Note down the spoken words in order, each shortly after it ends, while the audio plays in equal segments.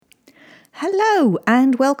Hello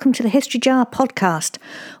and welcome to the History Jar podcast.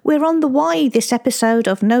 We're on the why this episode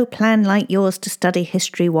of No Plan Like Yours to Study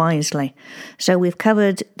History Wisely. So we've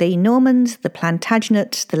covered the Normans, the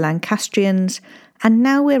Plantagenets, the Lancastrians, and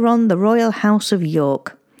now we're on the Royal House of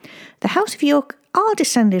York. The House of York are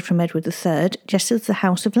descended from Edward III, just as the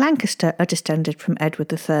House of Lancaster are descended from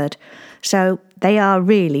Edward III. So they are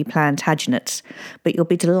really Plantagenets, but you'll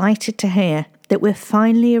be delighted to hear that we're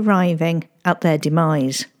finally arriving at their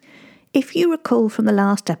demise. If you recall from the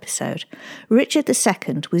last episode, Richard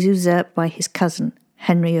II was usurped by his cousin,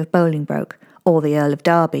 Henry of Bolingbroke, or the Earl of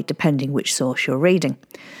Derby, depending which source you're reading.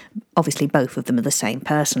 Obviously, both of them are the same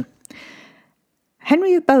person.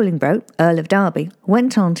 Henry of Bolingbroke, Earl of Derby,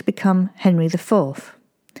 went on to become Henry IV.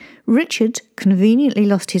 Richard conveniently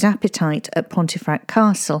lost his appetite at Pontefract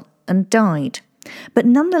Castle and died. But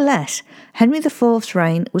nonetheless, Henry IV's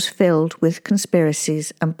reign was filled with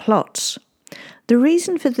conspiracies and plots. The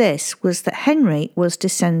reason for this was that Henry was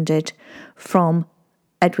descended from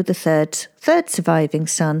Edward III's third surviving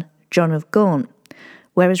son, John of Gaunt,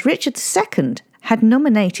 whereas Richard II had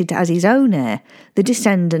nominated as his own heir the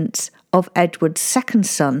descendants of Edward's second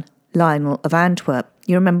son, Lionel of Antwerp.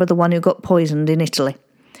 You remember the one who got poisoned in Italy.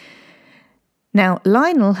 Now,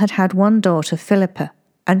 Lionel had had one daughter, Philippa,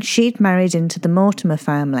 and she'd married into the Mortimer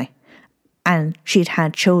family, and she'd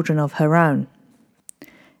had children of her own.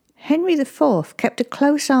 Henry IV kept a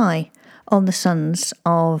close eye on the sons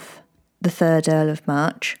of the third Earl of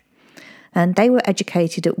March, and they were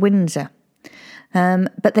educated at Windsor.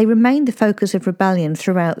 But they remained the focus of rebellion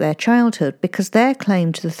throughout their childhood because their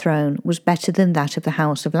claim to the throne was better than that of the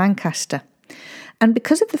House of Lancaster. And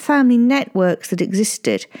because of the family networks that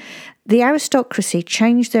existed, the aristocracy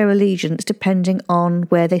changed their allegiance depending on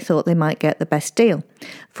where they thought they might get the best deal.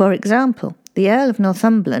 For example, the Earl of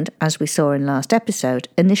Northumberland, as we saw in last episode,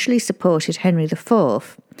 initially supported Henry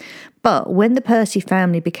IV, but when the Percy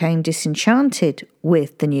family became disenchanted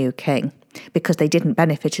with the new king, because they didn't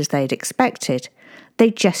benefit as they'd expected,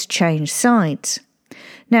 they just changed sides.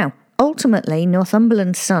 Now, ultimately,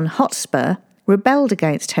 Northumberland's son Hotspur rebelled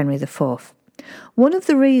against Henry IV. One of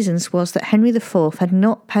the reasons was that Henry IV had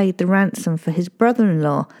not paid the ransom for his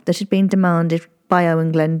brother-in-law that had been demanded by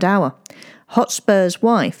Owen Glendower. Hotspur's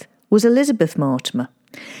wife was Elizabeth Mortimer.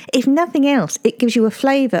 If nothing else, it gives you a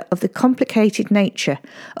flavour of the complicated nature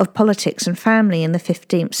of politics and family in the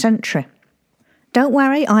 15th century. Don't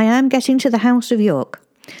worry, I am getting to the House of York.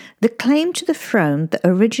 The claim to the throne that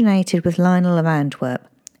originated with Lionel of Antwerp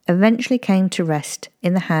eventually came to rest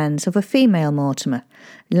in the hands of a female Mortimer,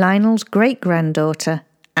 Lionel's great-granddaughter,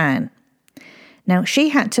 Anne. Now, she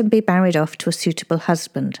had to be married off to a suitable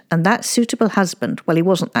husband, and that suitable husband, well, he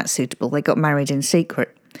wasn't that suitable, they got married in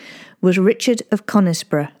secret, was Richard of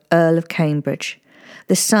Conisbrough, Earl of Cambridge,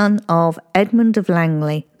 the son of Edmund of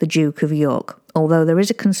Langley, the Duke of York, although there is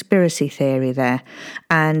a conspiracy theory there,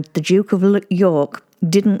 and the Duke of York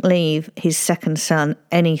didn't leave his second son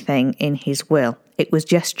anything in his will. It was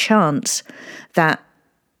just chance that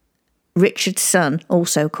Richard's son,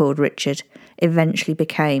 also called Richard, eventually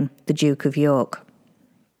became the Duke of York.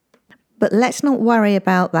 But let's not worry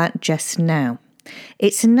about that just now.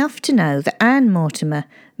 It's enough to know that Anne Mortimer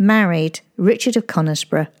married Richard of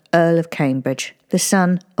Conisbrough, Earl of Cambridge, the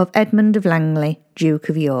son of Edmund of Langley, Duke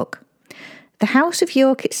of York. The House of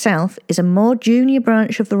York itself is a more junior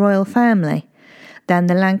branch of the royal family than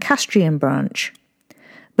the Lancastrian branch,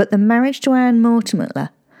 but the marriage to Anne Mortimer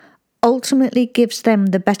ultimately gives them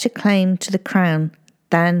the better claim to the crown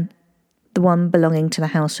than the one belonging to the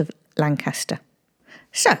House of Lancaster.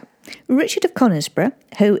 So, Richard of Conisbrough,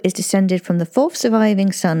 who is descended from the fourth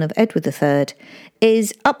surviving son of Edward III,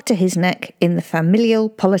 is up to his neck in the familial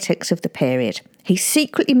politics of the period. He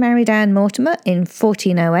secretly married Anne Mortimer in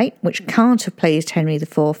 1408, which can't have pleased Henry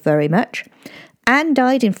IV very much. Anne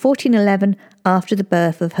died in 1411 after the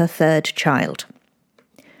birth of her third child.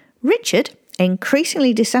 Richard,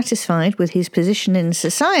 increasingly dissatisfied with his position in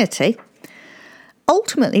society,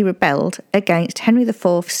 ultimately rebelled against Henry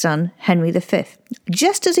IV's son, Henry V,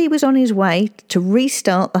 just as he was on his way to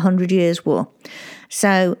restart the 100 Years' War.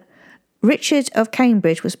 So Richard of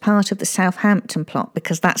Cambridge was part of the Southampton plot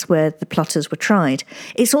because that's where the plotters were tried.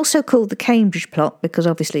 It's also called the Cambridge plot because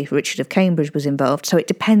obviously Richard of Cambridge was involved, so it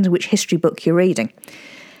depends which history book you're reading.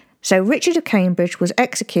 So Richard of Cambridge was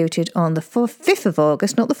executed on the 5th of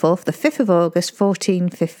August, not the 4th, the 5th of August,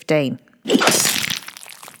 1415.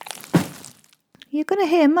 You're going to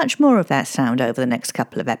hear much more of that sound over the next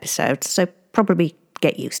couple of episodes, so probably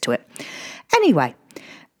get used to it. Anyway,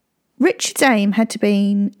 Richard's aim had to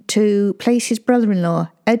be to place his brother-in-law,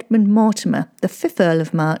 Edmund Mortimer, the 5th Earl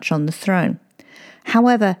of March, on the throne.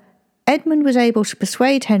 However, Edmund was able to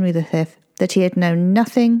persuade Henry V that he had known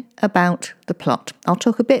nothing about the plot. I'll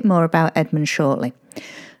talk a bit more about Edmund shortly.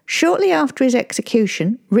 Shortly after his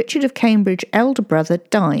execution, Richard of Cambridge's elder brother,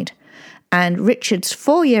 died, and Richard's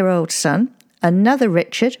 4-year-old son, another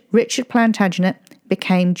Richard, Richard Plantagenet,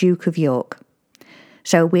 became Duke of York.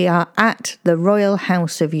 So we are at the Royal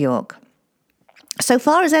House of York. So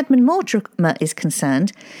far as Edmund Mortimer is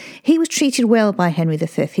concerned, he was treated well by Henry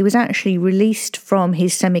V. He was actually released from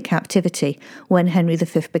his semi-captivity when Henry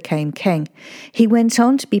V became king. He went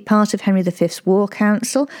on to be part of Henry V's War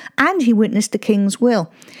Council, and he witnessed the King's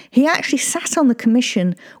will. He actually sat on the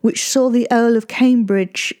commission which saw the Earl of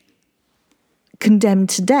Cambridge condemned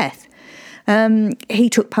to death. He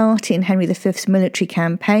took part in Henry V's military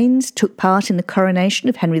campaigns, took part in the coronation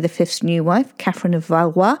of Henry V's new wife, Catherine of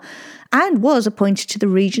Valois, and was appointed to the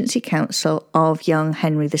Regency Council of young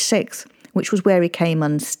Henry VI, which was where he came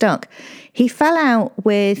unstuck. He fell out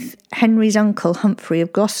with Henry's uncle Humphrey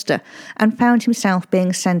of Gloucester and found himself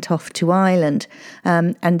being sent off to Ireland,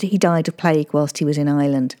 and he died of plague whilst he was in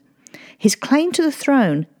Ireland. His claim to the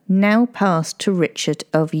throne now passed to Richard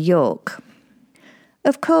of York.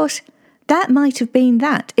 Of course, that might have been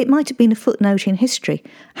that. It might have been a footnote in history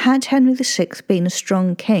had Henry VI been a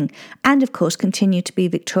strong king and, of course, continued to be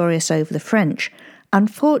victorious over the French.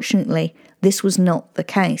 Unfortunately, this was not the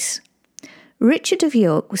case. Richard of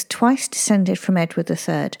York was twice descended from Edward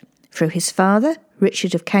III. Through his father,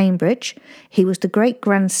 Richard of Cambridge, he was the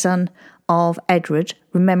great-grandson of Edward,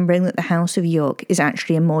 remembering that the House of York is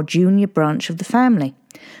actually a more junior branch of the family.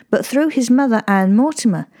 But through his mother, Anne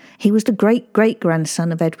Mortimer, he was the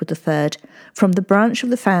great-great-grandson of Edward III, from the branch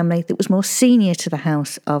of the family that was more senior to the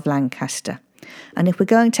House of Lancaster. And if we're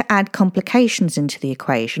going to add complications into the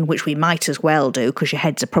equation, which we might as well do because your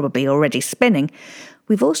heads are probably already spinning,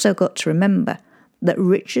 we've also got to remember that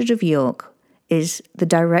Richard of York is the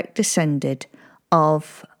direct descendant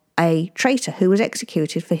of a traitor who was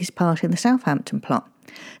executed for his part in the Southampton plot.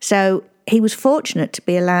 So he was fortunate to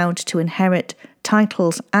be allowed to inherit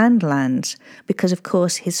titles and lands because, of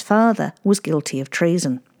course, his father was guilty of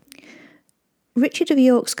treason. Richard of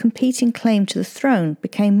York's competing claim to the throne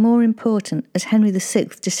became more important as Henry VI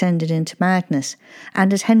descended into madness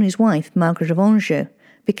and as Henry's wife, Margaret of Anjou,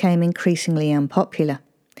 became increasingly unpopular.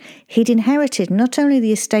 He'd inherited not only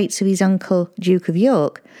the estates of his uncle, Duke of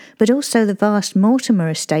York, but also the vast Mortimer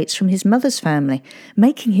estates from his mother's family,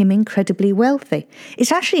 making him incredibly wealthy.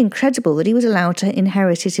 It's actually incredible that he was allowed to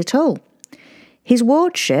inherit it at all. His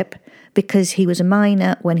wardship, because he was a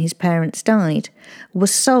minor when his parents died,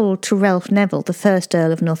 was sold to Ralph Neville, the first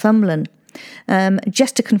Earl of Northumberland,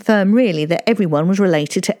 just to confirm really that everyone was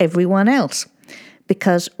related to everyone else,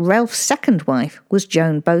 because Ralph's second wife was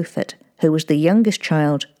Joan Beaufort, who was the youngest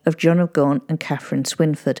child of John of Gaunt and Catherine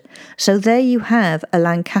Swynford. So there you have a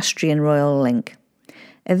Lancastrian royal link.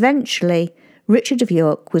 Eventually, Richard of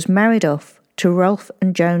York was married off to Ralph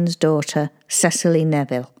and Joan's daughter, Cecily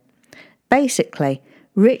Neville. Basically,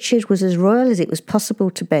 Richard was as royal as it was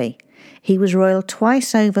possible to be. He was royal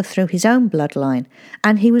twice over through his own bloodline,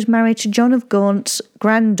 and he was married to John of Gaunt's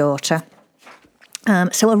granddaughter,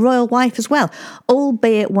 so a royal wife as well,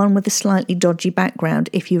 albeit one with a slightly dodgy background,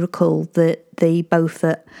 if you recall the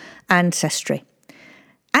Beaufort ancestry.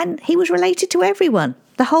 And he was related to everyone.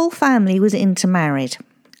 The whole family was intermarried.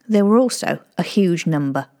 There were also a huge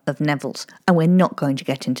number of Nevilles, and we're not going to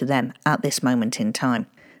get into them at this moment in time.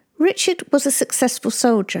 Richard was a successful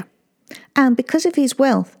soldier, and because of his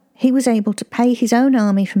wealth, he was able to pay his own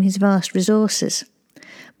army from his vast resources.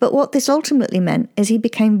 But what this ultimately meant is he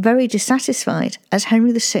became very dissatisfied as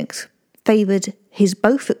Henry VI favoured his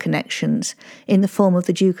Beaufort connections in the form of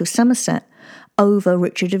the Duke of Somerset over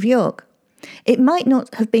Richard of York. It might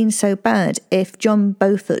not have been so bad if John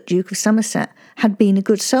Beaufort, Duke of Somerset, had been a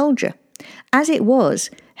good soldier. As it was,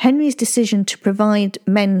 Henry's decision to provide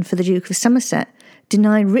men for the Duke of Somerset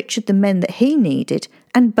denied Richard the men that he needed,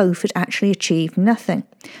 and Beaufort actually achieved nothing.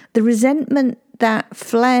 The resentment that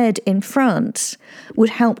flared in France would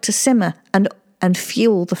help to simmer and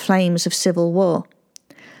fuel the flames of civil war.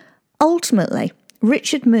 Ultimately,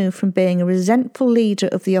 Richard moved from being a resentful leader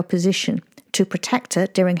of the opposition to protector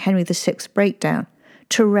during Henry VI's breakdown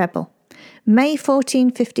to rebel. May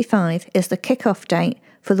 1455 is the kick-off date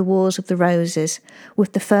for the Wars of the Roses,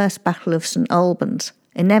 with the First Battle of St Albans.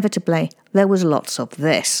 Inevitably, there was lots of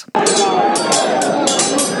this.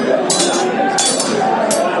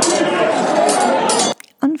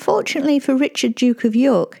 Unfortunately for Richard, Duke of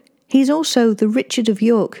York, he's also the Richard of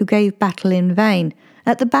York who gave battle in vain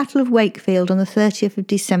at the Battle of Wakefield on the 30th of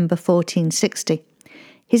December 1460.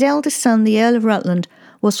 His eldest son, the Earl of Rutland,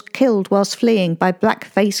 was killed whilst fleeing by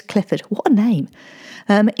Black-Faced Clifford. What a name!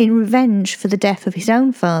 in revenge for the death of his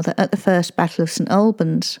own father at the First Battle of St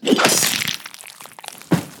Albans.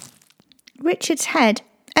 Richard's head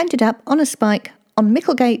ended up on a spike on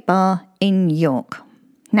Micklegate Bar in York.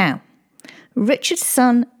 Now, Richard's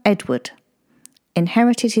son Edward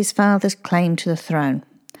inherited his father's claim to the throne.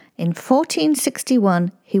 In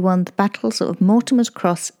 1461, he won the battles of Mortimer's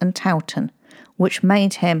Cross and Towton, which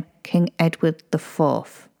made him King Edward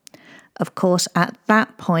IV. Of course, at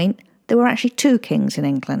that point, there were actually two kings in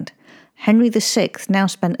England. Henry VI now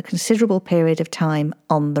spent a considerable period of time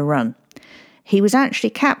on the run. He was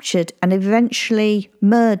actually captured and eventually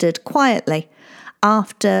murdered quietly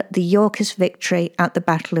after the Yorkist victory at the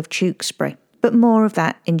Battle of Tewkesbury, but more of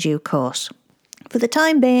that in due course. For the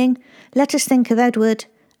time being, let us think of Edward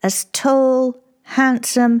as tall,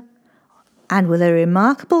 handsome, and with a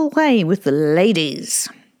remarkable way with the ladies.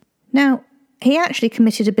 Now, he actually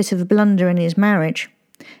committed a bit of a blunder in his marriage.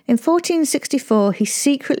 In 1464, he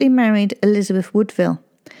secretly married Elizabeth Woodville,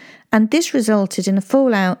 and this resulted in a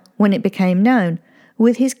fallout when it became known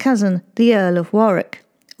with his cousin, the Earl of Warwick,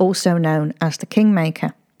 also known as the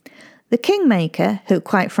Kingmaker. The Kingmaker, who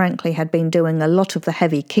quite frankly had been doing a lot of the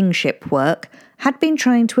heavy kingship work, had been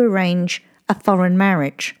trying to arrange a foreign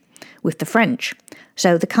marriage with the French,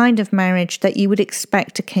 so the kind of marriage that you would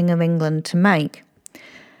expect a King of England to make.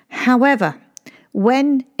 However,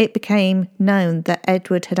 when it became known that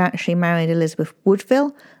Edward had actually married Elizabeth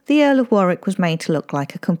Woodville, the Earl of Warwick was made to look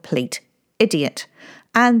like a complete idiot,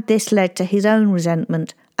 and this led to his own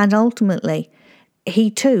resentment, and ultimately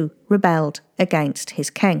he too rebelled against his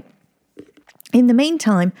king. In the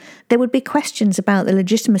meantime, there would be questions about the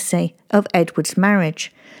legitimacy of Edward's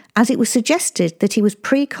marriage, as it was suggested that he was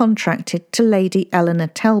pre-contracted to Lady Eleanor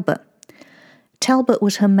Talbot. Talbot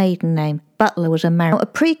was her maiden name, Butler was her married. A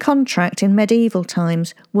pre-contract in medieval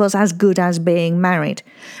times was as good as being married.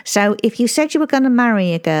 So if you said you were going to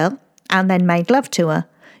marry a girl and then made love to her,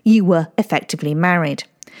 you were effectively married,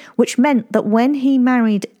 which meant that when he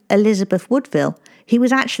married Elizabeth Woodville, he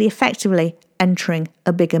was actually effectively entering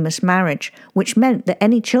a bigamous marriage, which meant that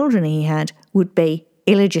any children he had would be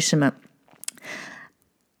illegitimate.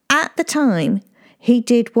 At the time, he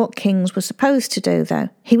did what kings were supposed to do, though.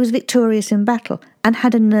 He was victorious in battle and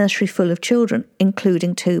had a nursery full of children,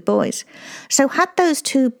 including 2 boys. So had those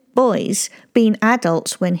 2 boys been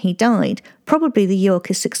adults when he died, probably the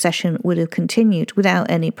Yorkist succession would have continued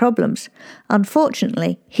without any problems.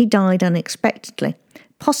 Unfortunately, he died unexpectedly,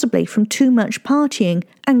 possibly from too much partying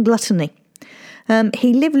and gluttony.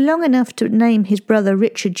 He lived long enough to name his brother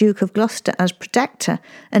Richard, Duke of Gloucester, as protector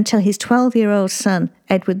until his 12-year-old son,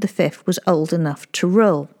 Edward V, was old enough to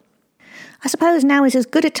rule. I suppose now is as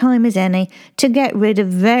good a time as any to get rid of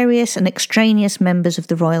various and extraneous members of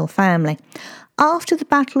the royal family. After the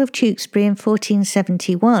Battle of Tewkesbury in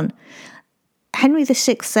 1471, Henry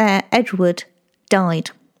VI's heir, Edward,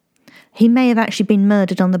 died. He may have actually been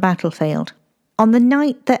murdered on the battlefield. On the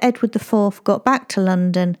night that Edward IV got back to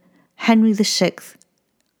London, Henry VI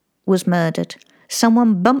was murdered.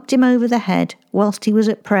 Someone bumped him over the head whilst he was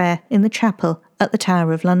at prayer in the chapel at the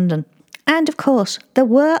Tower of London. And of course, there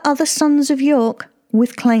were other sons of York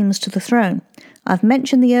with claims to the throne. I've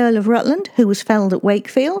mentioned the Earl of Rutland, who was felled at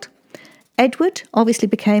Wakefield. Edward obviously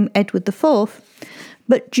became Edward IV,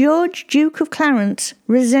 but George, Duke of Clarence,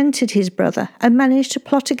 resented his brother and managed to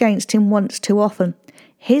plot against him once too often.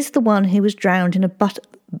 He's the one who was drowned in a butt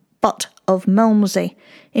of Malmsey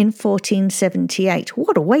in 1478.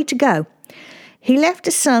 What a way to go. He left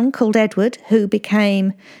a son called Edward, who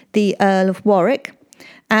became the Earl of Warwick,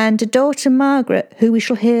 and a daughter, Margaret, who we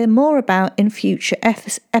shall hear more about in future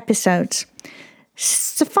episodes.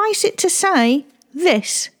 Suffice it to say,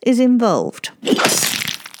 this is involved.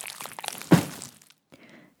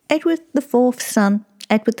 Edward IV's son,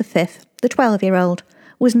 Edward V, the 12-year-old,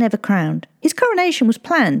 was never crowned. His coronation was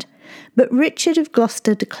planned, but Richard of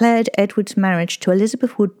Gloucester declared Edward's marriage to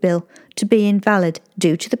Elizabeth Woodville to be invalid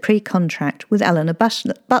due to the pre-contract with Eleanor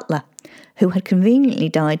Butler, who had conveniently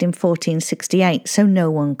died in 1468, so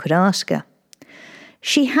no one could ask her.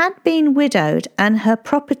 She had been widowed and her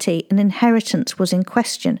property and inheritance was in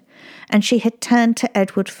question, and she had turned to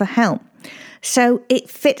Edward for help. So it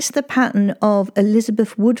fits the pattern of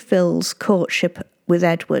Elizabeth Woodville's courtship with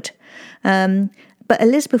Edward. But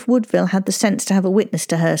Elizabeth Woodville had the sense to have a witness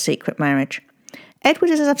to her secret marriage.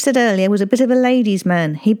 Edward, as I've said earlier, was a bit of a ladies'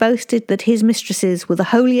 man. He boasted that his mistresses were the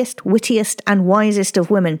holiest, wittiest and wisest of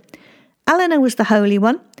women. Eleanor was the holy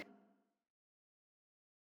one.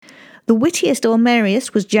 The wittiest or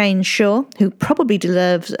merriest was Jane Shaw, who probably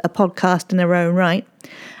deserves a podcast in her own right.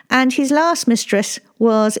 And his last mistress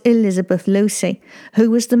was Elizabeth Lucy, who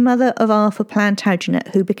was the mother of Arthur Plantagenet,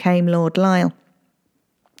 who became Lord Lisle.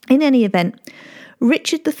 In any event,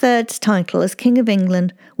 Richard III's title as King of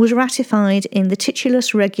England was ratified in the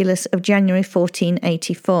Titulus Regulus of January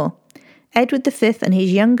 1484. Edward V and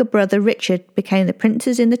his younger brother Richard became the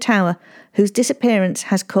princes in the Tower, whose disappearance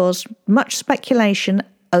has caused much speculation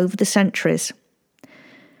over the centuries.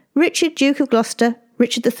 Richard, Duke of Gloucester,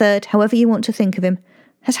 Richard III, however you want to think of him,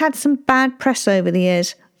 has had some bad press over the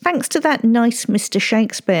years, thanks to that nice Mr.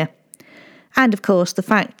 Shakespeare. And of course the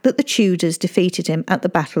fact that the Tudors defeated him at the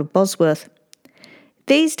Battle of Bosworth.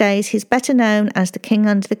 These days he's better known as the King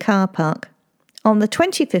under the Car Park. On the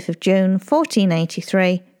 25th of June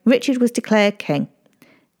 1483, Richard was declared king.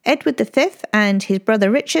 Edward V and his brother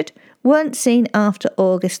Richard weren't seen after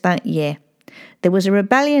August that year. There was a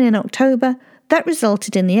rebellion in October that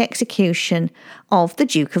resulted in the execution of the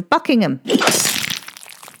Duke of Buckingham,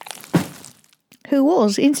 who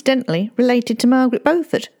was, incidentally, related to Margaret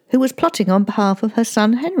Beaufort, who was plotting on behalf of her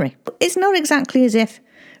son Henry. It's not exactly as if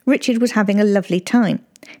Richard was having a lovely time.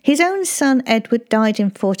 His own son Edward died in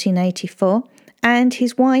 1484, and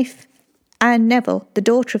his wife Anne Neville, the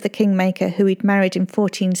daughter of the Kingmaker who he'd married in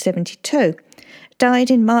 1472, died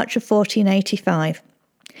in March of 1485.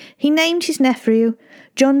 He named his nephew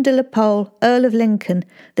John de la Pole, Earl of Lincoln,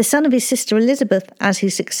 the son of his sister Elizabeth, as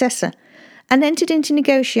his successor, and entered into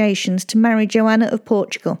negotiations to marry Joanna of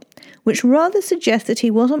Portugal, which rather suggests that he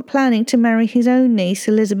wasn't planning to marry his own niece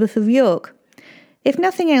Elizabeth of York. If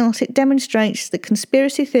nothing else, it demonstrates that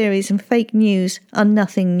conspiracy theories and fake news are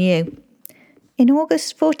nothing new. In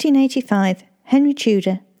August 1485, Henry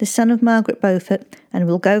Tudor, the son of Margaret Beaufort, and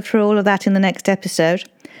we'll go through all of that in the next episode,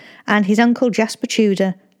 and his uncle Jasper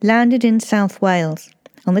Tudor landed in South Wales.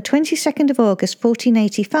 On the 22nd of August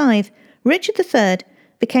 1485, Richard III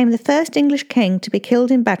became the first English king to be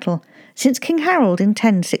killed in battle since King Harold in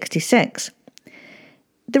 1066.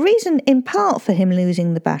 The reason, in part, for him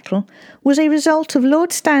losing the battle was a result of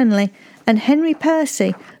Lord Stanley and Henry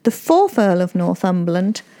Percy, the fourth Earl of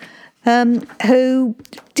Northumberland, who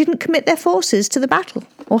didn't commit their forces to the battle,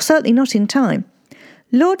 or certainly not in time.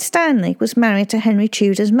 Lord Stanley was married to Henry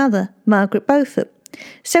Tudor's mother, Margaret Beaufort.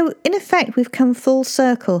 So, in effect, we've come full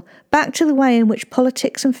circle, back to the way in which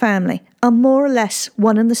politics and family are more or less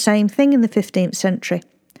one and the same thing in the 15th century.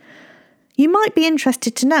 You might be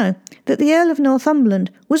interested to know that the Earl of Northumberland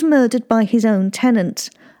was murdered by his own tenants,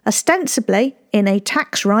 ostensibly in a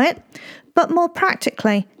tax riot, but more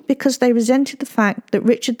practically because they resented the fact that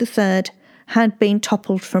Richard III had been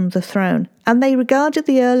toppled from the throne, and they regarded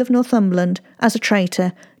the Earl of Northumberland as a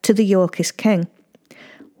traitor to the Yorkist king.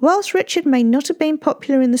 Whilst Richard may not have been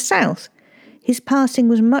popular in the south, his passing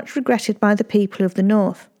was much regretted by the people of the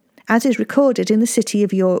north, as is recorded in the City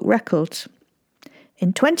of York records.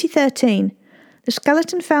 In 2013, the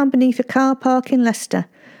skeleton found beneath a car park in Leicester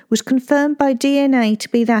was confirmed by DNA to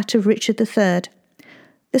be that of Richard III.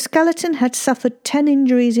 The skeleton had suffered 10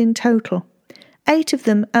 injuries in total, 8 of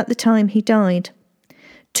them at the time he died.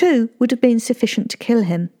 2 would have been sufficient to kill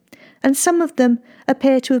him, and some of them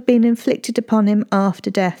appear to have been inflicted upon him after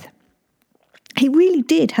death. He really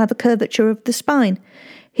did have a curvature of the spine.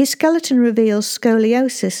 His skeleton reveals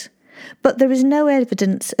scoliosis, but there is no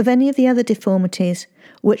evidence of any of the other deformities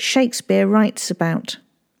which Shakespeare writes about.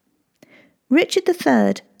 Richard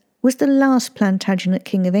III was the last Plantagenet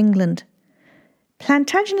King of England.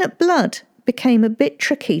 Plantagenet blood became a bit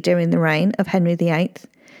tricky during the reign of Henry VIII,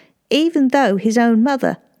 even though his own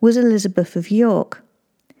mother was Elizabeth of York.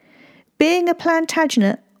 Being a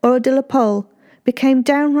Plantagenet or a de la Pole became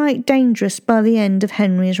downright dangerous by the end of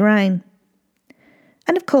Henry's reign.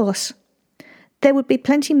 And of course, there would be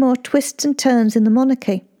plenty more twists and turns in the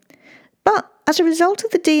monarchy. But as a result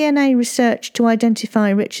of the DNA research to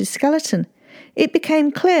identify Richard's skeleton, it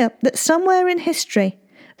became clear that somewhere in history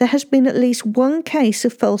there has been at least one case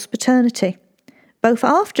of false paternity, both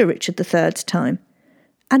after Richard III's time,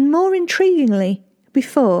 and more intriguingly,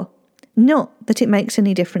 before. Not that it makes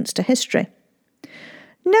any difference to history.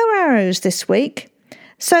 No arrows this week,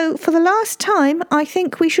 so for the last time I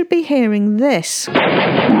think we should be hearing this.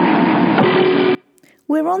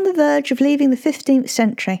 We're on the verge of leaving the 15th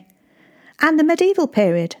century, and the medieval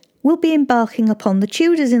period. We'll be embarking upon the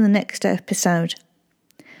Tudors in the next episode.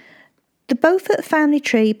 The Beaufort family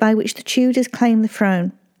tree by which the Tudors claim the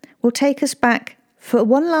throne will take us back for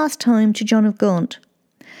one last time to John of Gaunt.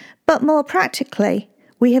 But more practically,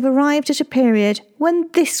 we have arrived at a period when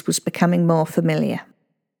this was becoming more familiar.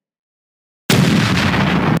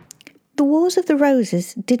 The Wars of the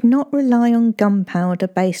Roses did not rely on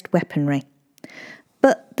gunpowder-based weaponry,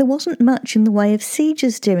 but there wasn't much in the way of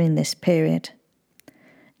sieges during this period.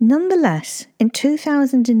 Nonetheless, in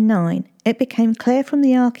 2009, it became clear from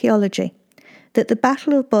the archaeology that the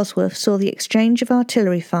Battle of Bosworth saw the exchange of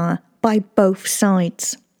artillery fire by both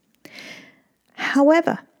sides.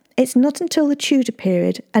 However, it's not until the Tudor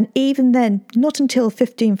period, and even then not until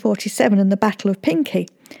 1547 and the Battle of Pinkie,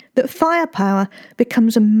 that firepower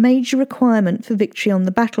becomes a major requirement for victory on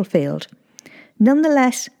the battlefield.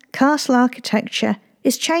 Nonetheless, castle architecture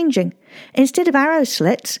is changing. Instead of arrow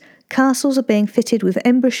slits, castles are being fitted with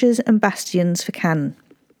embrasures and bastions for cannon.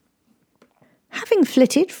 Having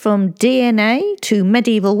flitted from DNA to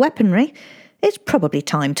medieval weaponry, it's probably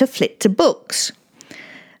time to flit to books.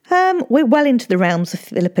 We're well into the realms of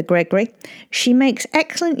Philippa Gregory. She makes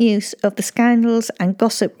excellent use of the scandals and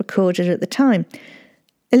gossip recorded at the time.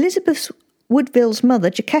 Elizabeth Woodville's mother,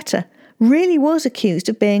 Jacquetta, really was accused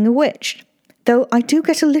of being a witch, though I do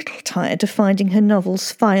get a little tired of finding her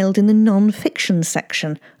novels filed in the non-fiction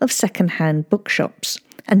section of second-hand bookshops.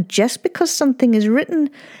 And just because something is written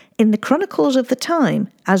in the chronicles of the time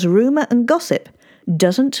as rumour and gossip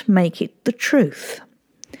doesn't make it the truth.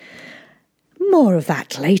 More of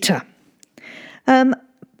that later.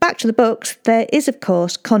 Back to the books, there is, of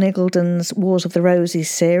course, Con Iggulden's Wars of the Roses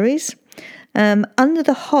series. Under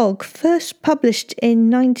the Hog, first published in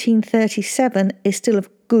 1937, is still a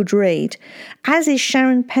good read, as is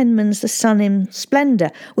Sharon Penman's The Sun in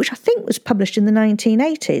Splendour, which I think was published in the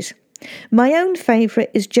 1980s. My own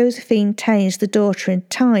favourite is Josephine Tay's The Daughter in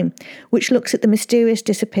Time, which looks at the mysterious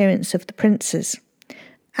disappearance of the princes.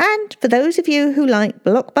 And for those of you who like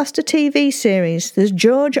blockbuster TV series, there's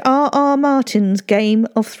George R.R. Martin's Game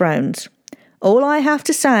of Thrones. All I have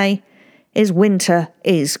to say is winter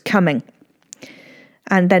is coming.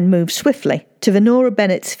 And then move swiftly to Venora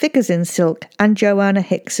Bennett's Figures in Silk and Joanna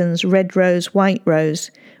Hickson's Red Rose, White Rose,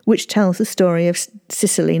 which tells the story of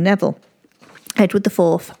Cicely Neville, Edward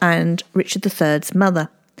IV and Richard III's mother.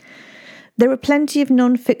 There are plenty of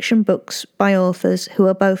non-fiction books by authors who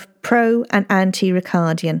are both pro and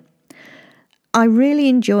anti-Ricardian. I really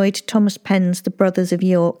enjoyed Thomas Penn's The Brothers of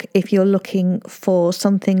York if you're looking for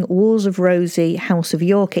something Wars of Rosie, House of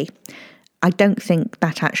Yorkie. I don't think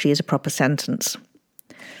that actually is a proper sentence.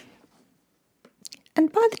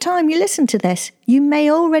 And by the time you listen to this, you may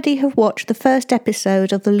already have watched the first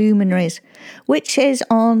episode of The Luminaries, which is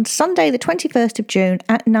on Sunday the 21st of June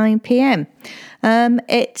at 9 p.m.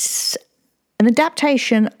 It's an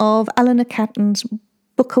adaptation of Eleanor Catton's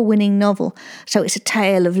Booker-winning novel. So it's a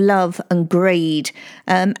tale of love and greed.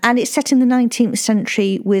 And it's set in the 19th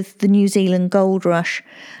century with the New Zealand gold rush.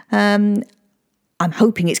 I'm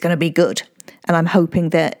hoping it's going to be good. And I'm hoping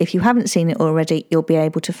that if you haven't seen it already, you'll be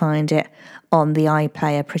able to find it on the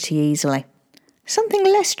iPlayer pretty easily. Something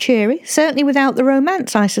less cheery, certainly without the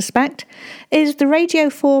romance, I suspect, is the Radio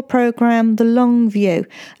 4 programme The Long View.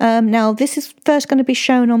 Now, this is first going to be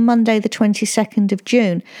shown on Monday the 22nd of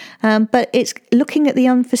June, but it's looking at the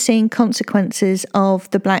unforeseen consequences of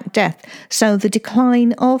the Black Death, so the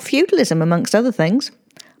decline of feudalism, amongst other things.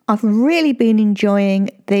 I've really been enjoying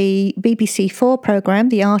the BBC 4 programme,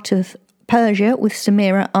 The Art of Persia with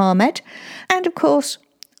Samira Ahmed, and of course,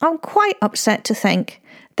 I'm quite upset to think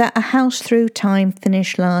that A House Through Time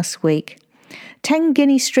finished last week. 10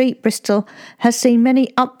 Guinea Street, Bristol has seen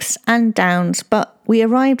many ups and downs, but we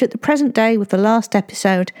arrived at the present day with the last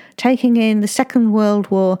episode, taking in the Second World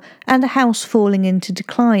War and the house falling into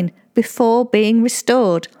decline before being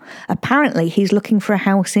restored. Apparently he's looking for a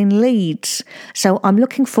house in Leeds, so I'm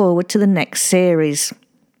looking forward to the next series.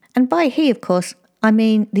 And by he, of course, I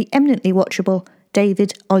mean the eminently watchable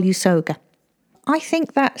David Olusoga. I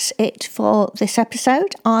think that's it for this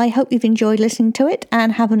episode. I hope you've enjoyed listening to it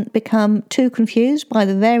and haven't become too confused by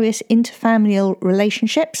the various interfamilial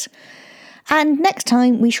relationships. And next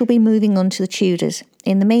time we shall be moving on to the Tudors.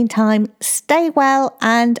 In the meantime, stay well,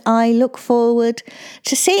 and I look forward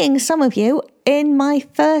to seeing some of you in my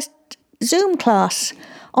first Zoom class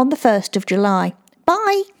on the 1st of July.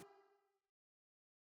 Bye!